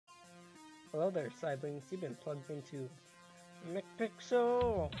Hello there, siblings. You've been plugged into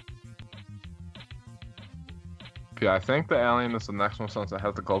McPixel. Yeah, I think the alien is the next one since it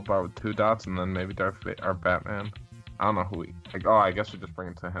has the gold bar with 2 dots, and then maybe Darth Vader or Batman. I don't know who we. Like, oh, I guess we just bring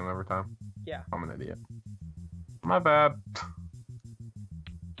it to him every time. Yeah. I'm an idiot. My bad.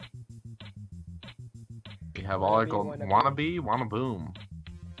 We have all our gold. Wannabe, Wannaboom.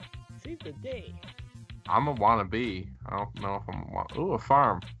 Seize the day. I'm a wannabe. I don't know if I'm a Ooh, a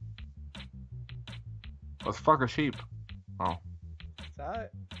farm. Let's fuck a sheep. Oh. Is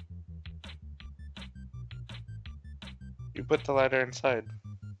that? You put the lighter inside.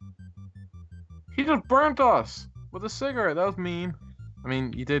 He just burnt us with a cigarette. That was mean. I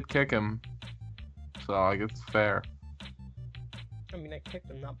mean, you did kick him, so I guess it's fair. I mean, I kicked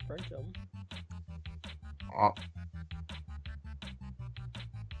him, not burnt him. Oh.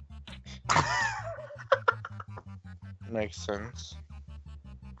 Makes sense.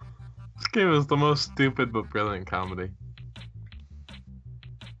 This game is the most stupid but brilliant comedy.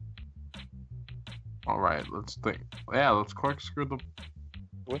 Alright, let's think. Yeah, let's corkscrew the...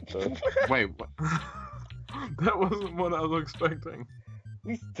 What the? Wait, what? That wasn't what I was expecting.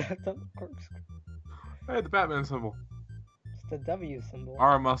 We stepped up the corkscrew. Hey, the Batman symbol. It's the W symbol.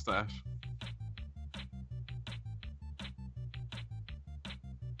 Or a mustache.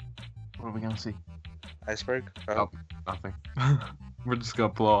 What are we gonna see? Iceberg? Oh, nothing. We're just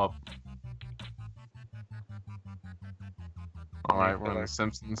gonna blow up. Alright, we're in The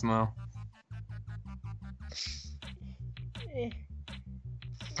Simpsons now.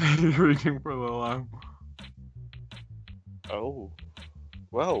 He's reaching for the alarm. Oh.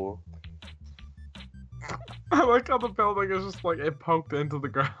 Whoa. I like how the building is just like it poked into the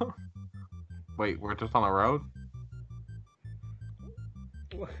ground. Wait, we're just on a road?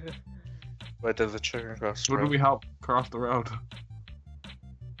 Why does the chicken cross the Who do road? we help cross the road?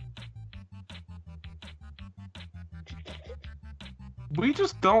 We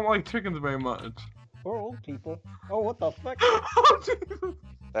just don't like chickens very much. We're old people. Oh, what the fuck? Oh, Jesus.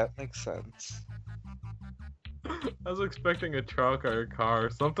 That makes sense. I was expecting a truck or a car,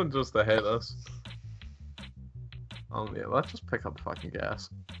 something just to hit us. Yeah, let's just pick up the fucking gas.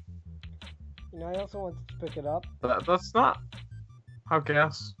 You know, I also wanted to pick it up. That's not how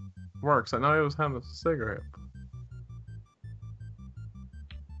gas works. I know he was having a cigarette.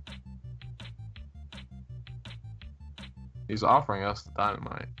 He's offering us the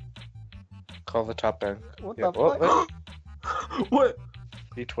dynamite. Call the top bank. What Yeah, the fuck? what? What?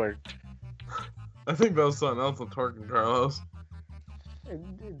 He twerked. I think that was something else than twerking, Carlos.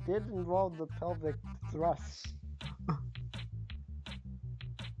 It did involve the pelvic thrust.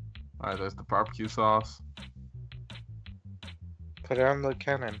 Alright, there's the barbecue sauce. Put it on the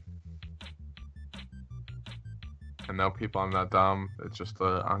cannon. And now people, I'm not dumb. It's just an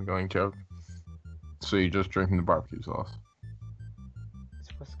ongoing joke. So you're just drinking the barbecue sauce. It's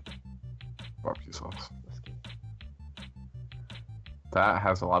whiskey. Barbecue sauce. Whiskey. That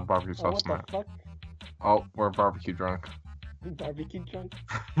has a lot of barbecue Oh, sauce what in the it. fuck? Oh, we're barbecue drunk. Barbecue drunk?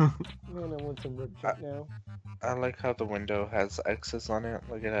 Well, Man, I want some rib chip now. I like how the window has X's on it,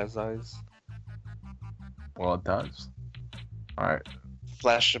 like it has eyes. it does. Alright.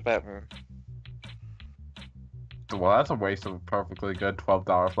 Flash the Batman. Well, that's a waste of a perfectly good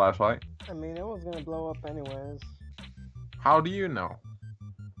 $12 flashlight. I mean, it was gonna blow up anyways. How do you know?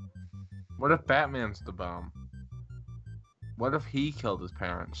 What if Batman's the bomb? What if he killed his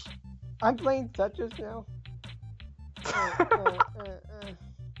parents? I'm playing Tetris now.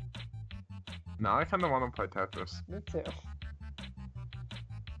 Now I kind of want to play Tetris. Me too.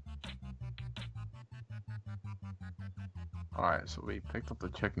 Alright, so we picked up the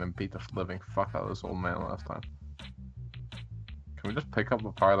chicken and beat the living fuck out of this old man last time. Can we just pick up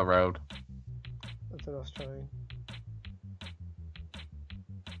a part of the road? That's what I was trying.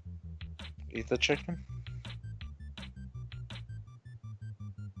 Eat the chicken?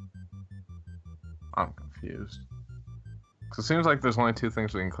 I'm confused. Because it seems like there's only 2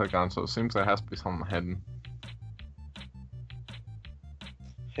 things we can click on, so it seems there has to be something hidden.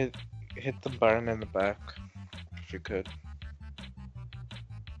 Hit the barn in the back, if you could.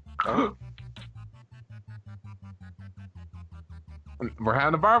 Oh, We're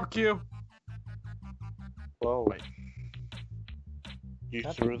having a barbecue! whoa. Wait. You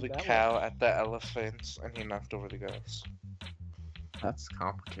That's threw the that cow at the elephants, and he knocked over the gas. That's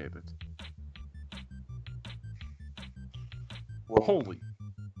complicated. Whoa. Holy.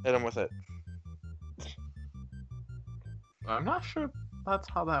 Hit him with it. I'm not sure that's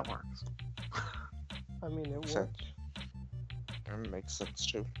how that works. I mean, it Makes worked. sense. It makes sense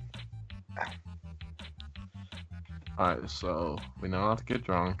too. Alright, so we know not to get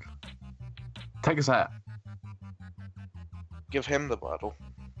drunk. Take his hat. Give him the bottle.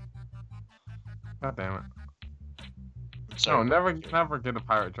 God damn it. I'm sorry, No, but- never get a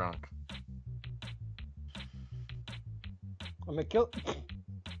pirate drunk. I'm gonna kill.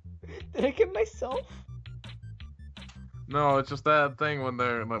 Did I kill myself? No, it's just that thing when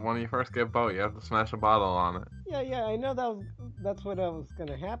they're like when you first get a boat, you have to smash a bottle on it. Yeah, I know that's what was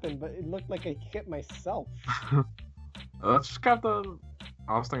gonna happen, but it looked like I hit myself. Let's just grab the.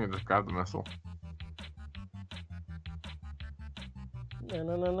 I was thinking just grab the missile.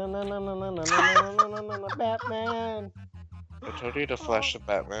 No, Batman. I told you to flash the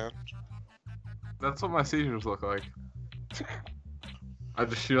Batman. That's what my seizures look like. I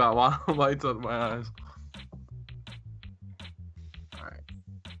just shoot out lights out of my eyes. Alright.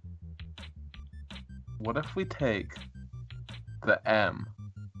 What if we take the M?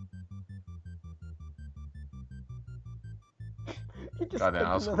 You just Goddamn,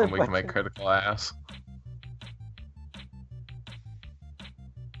 I was clicked hoping we another can make button. critical ass.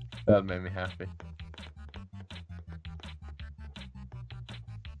 That made me happy.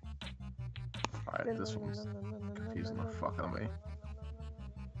 Alright, this one's confusing the fuck out of me.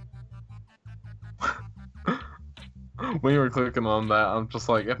 When you were clicking on that, I'm just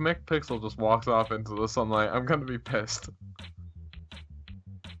like, if McPixel just walks off into the sunlight, I'm gonna be pissed.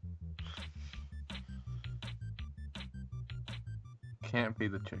 Can't be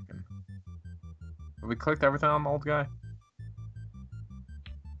the chicken. Have we clicked everything on the old guy?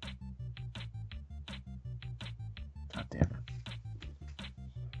 God damn it.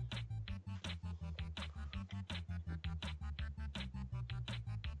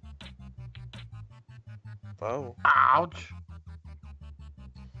 Oh. Ouch!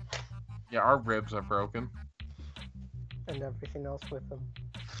 Yeah, our ribs are broken. And everything else with them.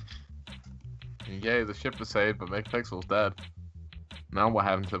 And yay, the ship is saved, but McPixel's dead. Now what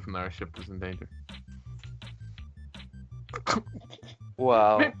happens if our ship is in danger?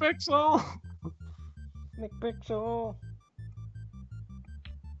 Wow. McPixel! McPixel.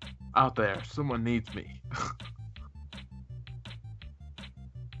 Out there, someone needs me.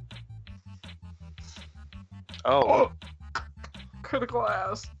 Oh. Critical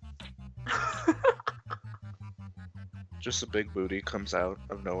ass. Just a big booty comes out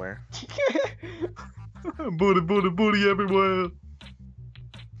of nowhere. Booty, booty, booty everywhere.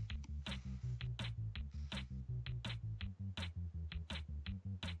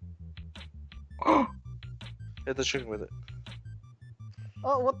 Hit the chicken with it.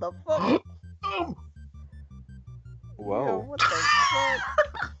 Oh, what the fuck? Oh. Whoa. Yo, what the fuck?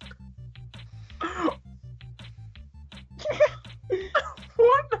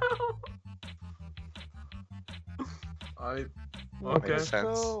 What now? Okay. Makes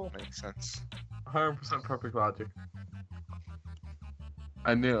sense. So- Makes sense. 100% perfect logic.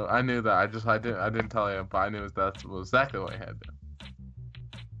 I knew that. I didn't tell you, but I knew that was exactly what I had to.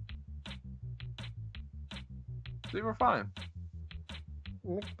 See, we're fine.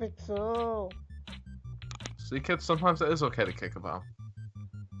 McPixel. See, kids, sometimes it is okay to kick a bomb.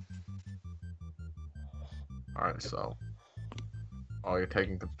 Alright, so. Oh, you're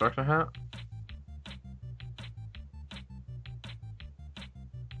taking construction hat?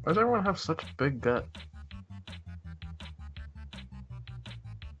 Why does everyone have such big gut?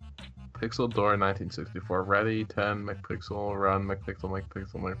 Pixel door 1964. Ready, 10, McPixel, run,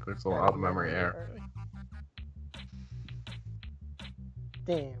 McPixel, out of memory air.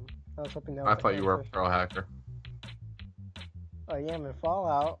 Damn. I was hoping that was I thought you were a answer. pro hacker. I am in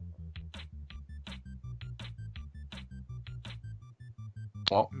Fallout.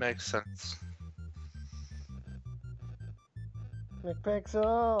 Well, Makes sense.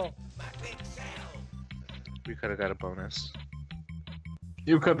 McPixel. We could have got a bonus.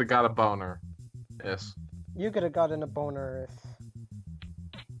 you could have got a boner. Yes. You could have gotten a boner.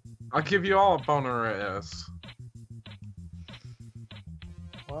 I'll give you all a boner, yes.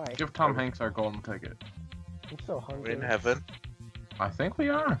 Why? Give Tom Hanks our golden ticket. I'm so We're hungry. in heaven. I think we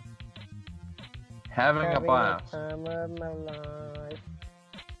are. Having a Having blast. the time of my life.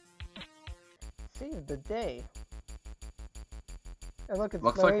 Seize the day. And look, it's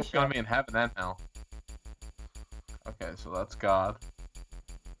Looks like we're Croatia. gonna be in heaven and hell. Okay, so that's God.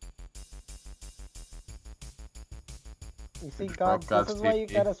 You see, just God, broke God's this is why you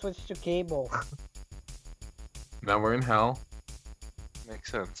TV. gotta switch to cable. Now we're in hell.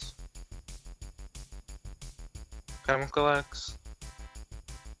 Makes sense. Chemical X.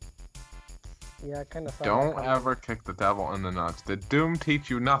 Yeah, I kind of thought. Don't ever kick the devil in the nuts. Did Doom teach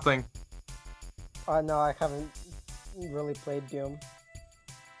you nothing? No, I haven't really played Doom.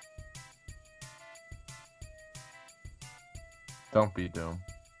 Don't be Doom.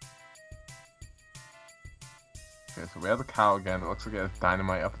 Okay, so we have the cow again. It looks like it has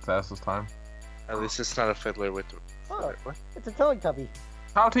dynamite up its ass this time. At least it's not a fiddler with. Oh, What? it's a Teletubby.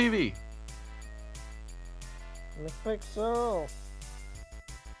 Cow TV! McPixel.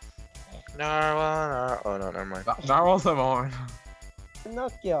 Narwhal. Oh no, never mind. Narwhals have horn.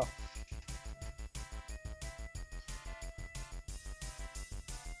 Pinocchio.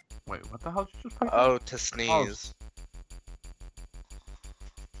 Wait, what the hell did you just pick up? Oh, to sneeze.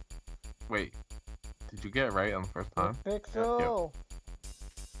 Wait, did you get it right on the first time? McPixel.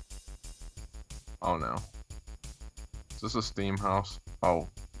 Oh no. Is this a steam house? Oh,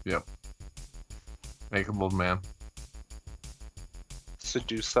 yep. Makeable man.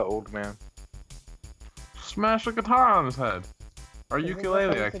 Seduce the old man. Smash a guitar on his head. Or Isn't that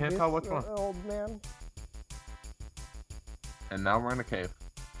ukulele, how I you can't tell which seduce one. an Old man. And now we're in a cave.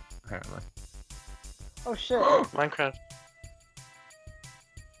 Apparently. Oh shit. Minecraft.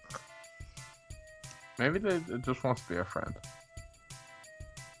 Maybe it just wants to be a friend.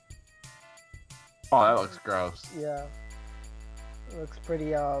 Oh, that looks gross. Yeah. It looks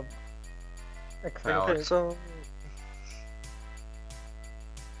pretty Phallic. eccentric. So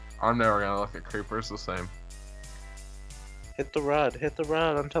I'm never gonna look at creepers the same. hit the rod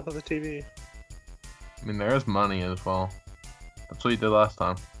on top of the TV. I mean, there is money as well. That's what you did last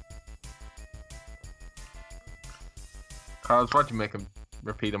time. Carlos, why'd you make him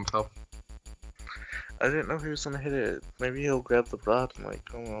repeat himself? I didn't know he was gonna hit it. Maybe he'll grab the rod and like,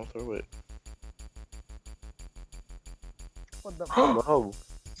 oh, I'll throw it. What the Whoa.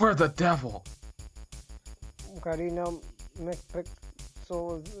 We're the devil! How do you know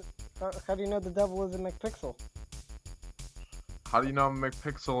McPixel is... how do you know the devil is a McPixel? How do you know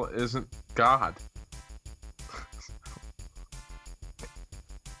McPixel isn't God?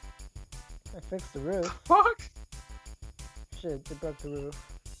 I fixed the roof. Fuck! Shit, they broke the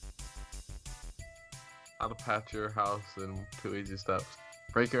roof. How to patch your house in 2 easy steps.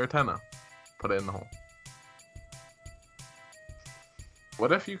 Break your antenna. Put it in the hole.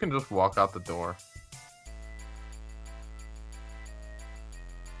 What if you can just walk out the door?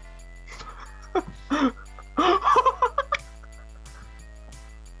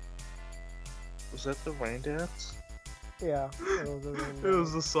 Was that the rain dance? Yeah. It was, It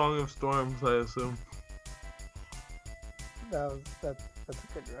was the Song of Storms, I assume. that's a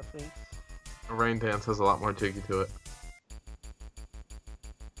good reference. A rain dance has a lot more jiggy to it.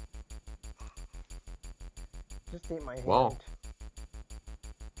 Just ate my hand. Whoa.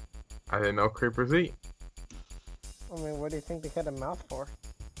 I didn't know creepers eat. I mean, what do you think they had a mouth for?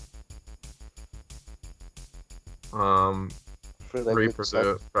 For like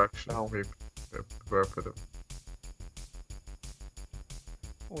Reproduction. No. Reproduction.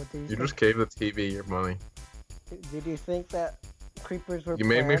 What do you You think? just gave the TV your money. Did you think that creepers were You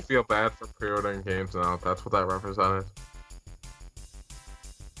made me plants? feel bad for pre-ordering games now. That's what that represented.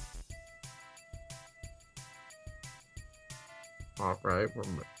 Alright,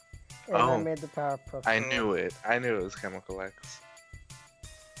 And I Oh. made the Powerpuff. I Girls. knew it. I knew it was Chemical X.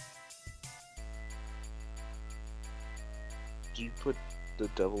 Do you put the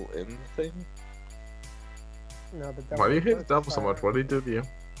devil in the thing? No, the devil. why do you hate the was devil so much? fire. What did he do to you?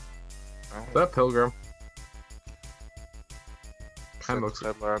 Oh, Is that Pilgrim? Kinda looks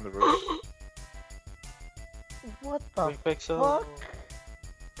like... Peddler on the roof. What the McPixel. fuck?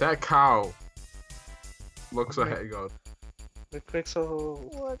 That cow looks Okay. like goes. McPixel.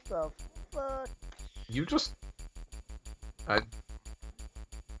 What the fuck? You just... Alright,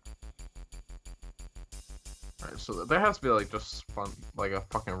 so there has to be like just fun, like a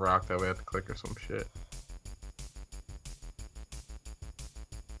fucking rock that we have to click or some shit.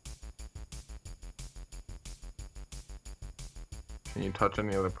 Can you touch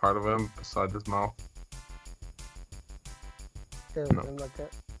any other part of him besides his mouth? Doesn't No. look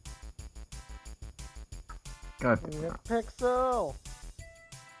it. God damn it. Pixel.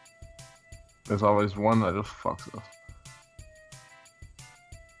 There's always one that just fucks us.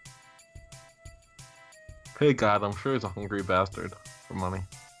 Hey God, I'm sure he's a hungry bastard for money.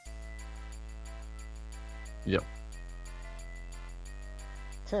 Yep.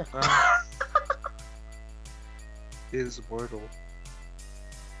 Is mortal.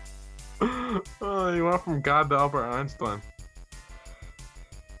 Oh, you went from God to Albert Einstein.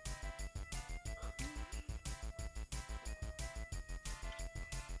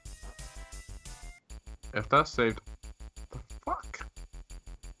 If that saved... The fuck?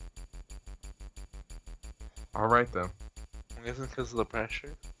 Alright then. I'm guessing because of the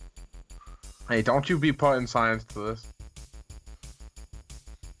pressure. Hey, don't you be putting science to this.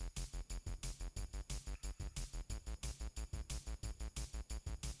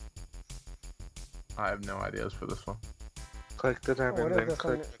 I have no ideas for this one. Click the What diamond, is then this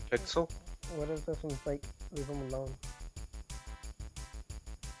click one? pixel. What if this one's like, leave him alone?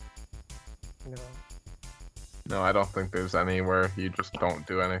 No. No, I don't think there's anywhere you just don't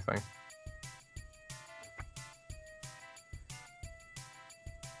do anything.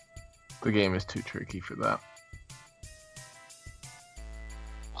 The game is too tricky for that.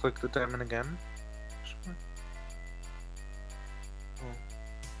 Click the diamond again.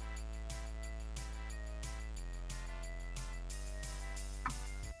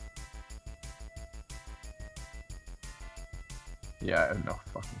 Yeah, I have no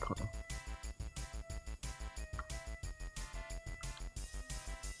fucking clue.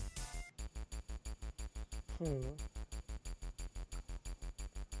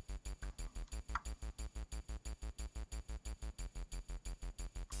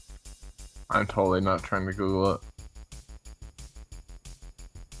 I'm totally not trying to Google it.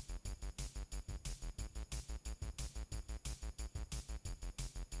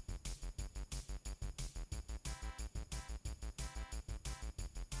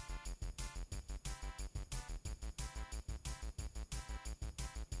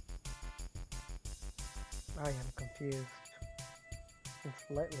 I am confused and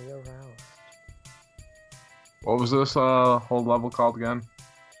slightly aroused. What was this whole level called again?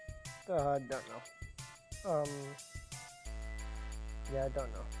 Don't know. Yeah, I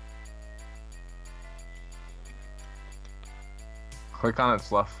don't know. Click on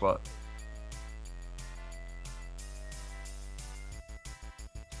its left foot.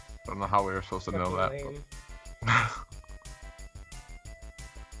 Don't know how we were supposed to know that. Lame.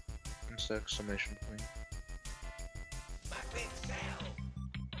 It's the exclamation point.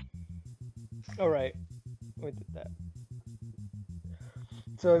 Alright, we did that.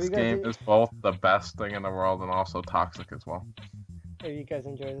 So if This you guys game is both the best thing in the world and also toxic as well. if you guys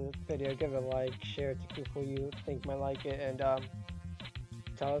enjoyed this video, give it a like, share it to people you think might like it, and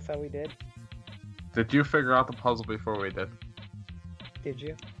tell us how we did. Did you figure out the puzzle before we did? Did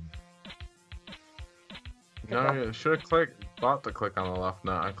you? No, you should have thought to click on the left.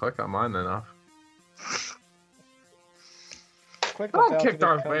 No, I click on mine enough. Click the Don't bell to kick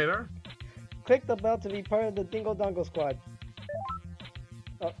Darth become- Vader. Click the bell to be part of the Dingle Dongle Squad.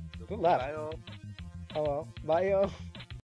 Oh, who left? Bye, all. Hello. Bye, yo.